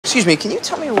Excuse me, can you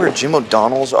tell me where Jim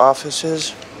O'Donnell's office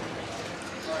is?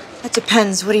 That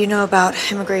depends. What do you know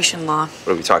about immigration law?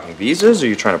 What are we talking, visas, or are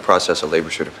you trying to process a labor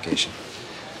certification?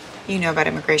 You know about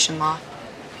immigration law.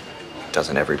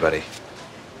 Doesn't everybody?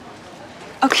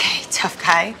 Okay, tough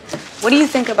guy. What do you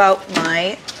think about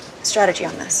my strategy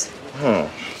on this? I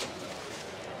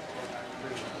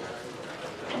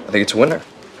think it's a winner.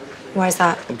 Why is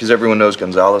that? Because everyone knows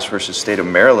Gonzalez versus State of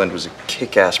Maryland was a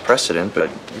kick-ass precedent, but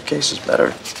your case is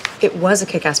better. It was a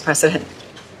kick-ass precedent,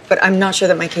 but I'm not sure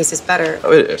that my case is better.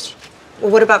 Oh, it is.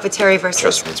 Well, what about Viteri versus...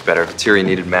 Trust me, it's better. Viteri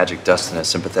needed magic dust and a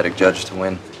sympathetic judge to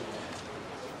win.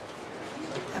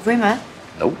 Have we met?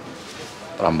 Nope.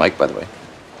 But I'm Mike, by the way.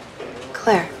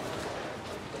 Claire.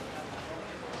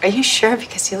 Are you sure?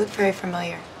 Because you look very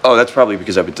familiar. Oh, that's probably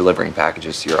because I've been delivering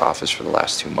packages to your office for the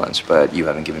last 2 months, but you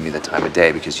haven't given me the time of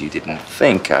day because you didn't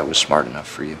think I was smart enough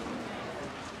for you.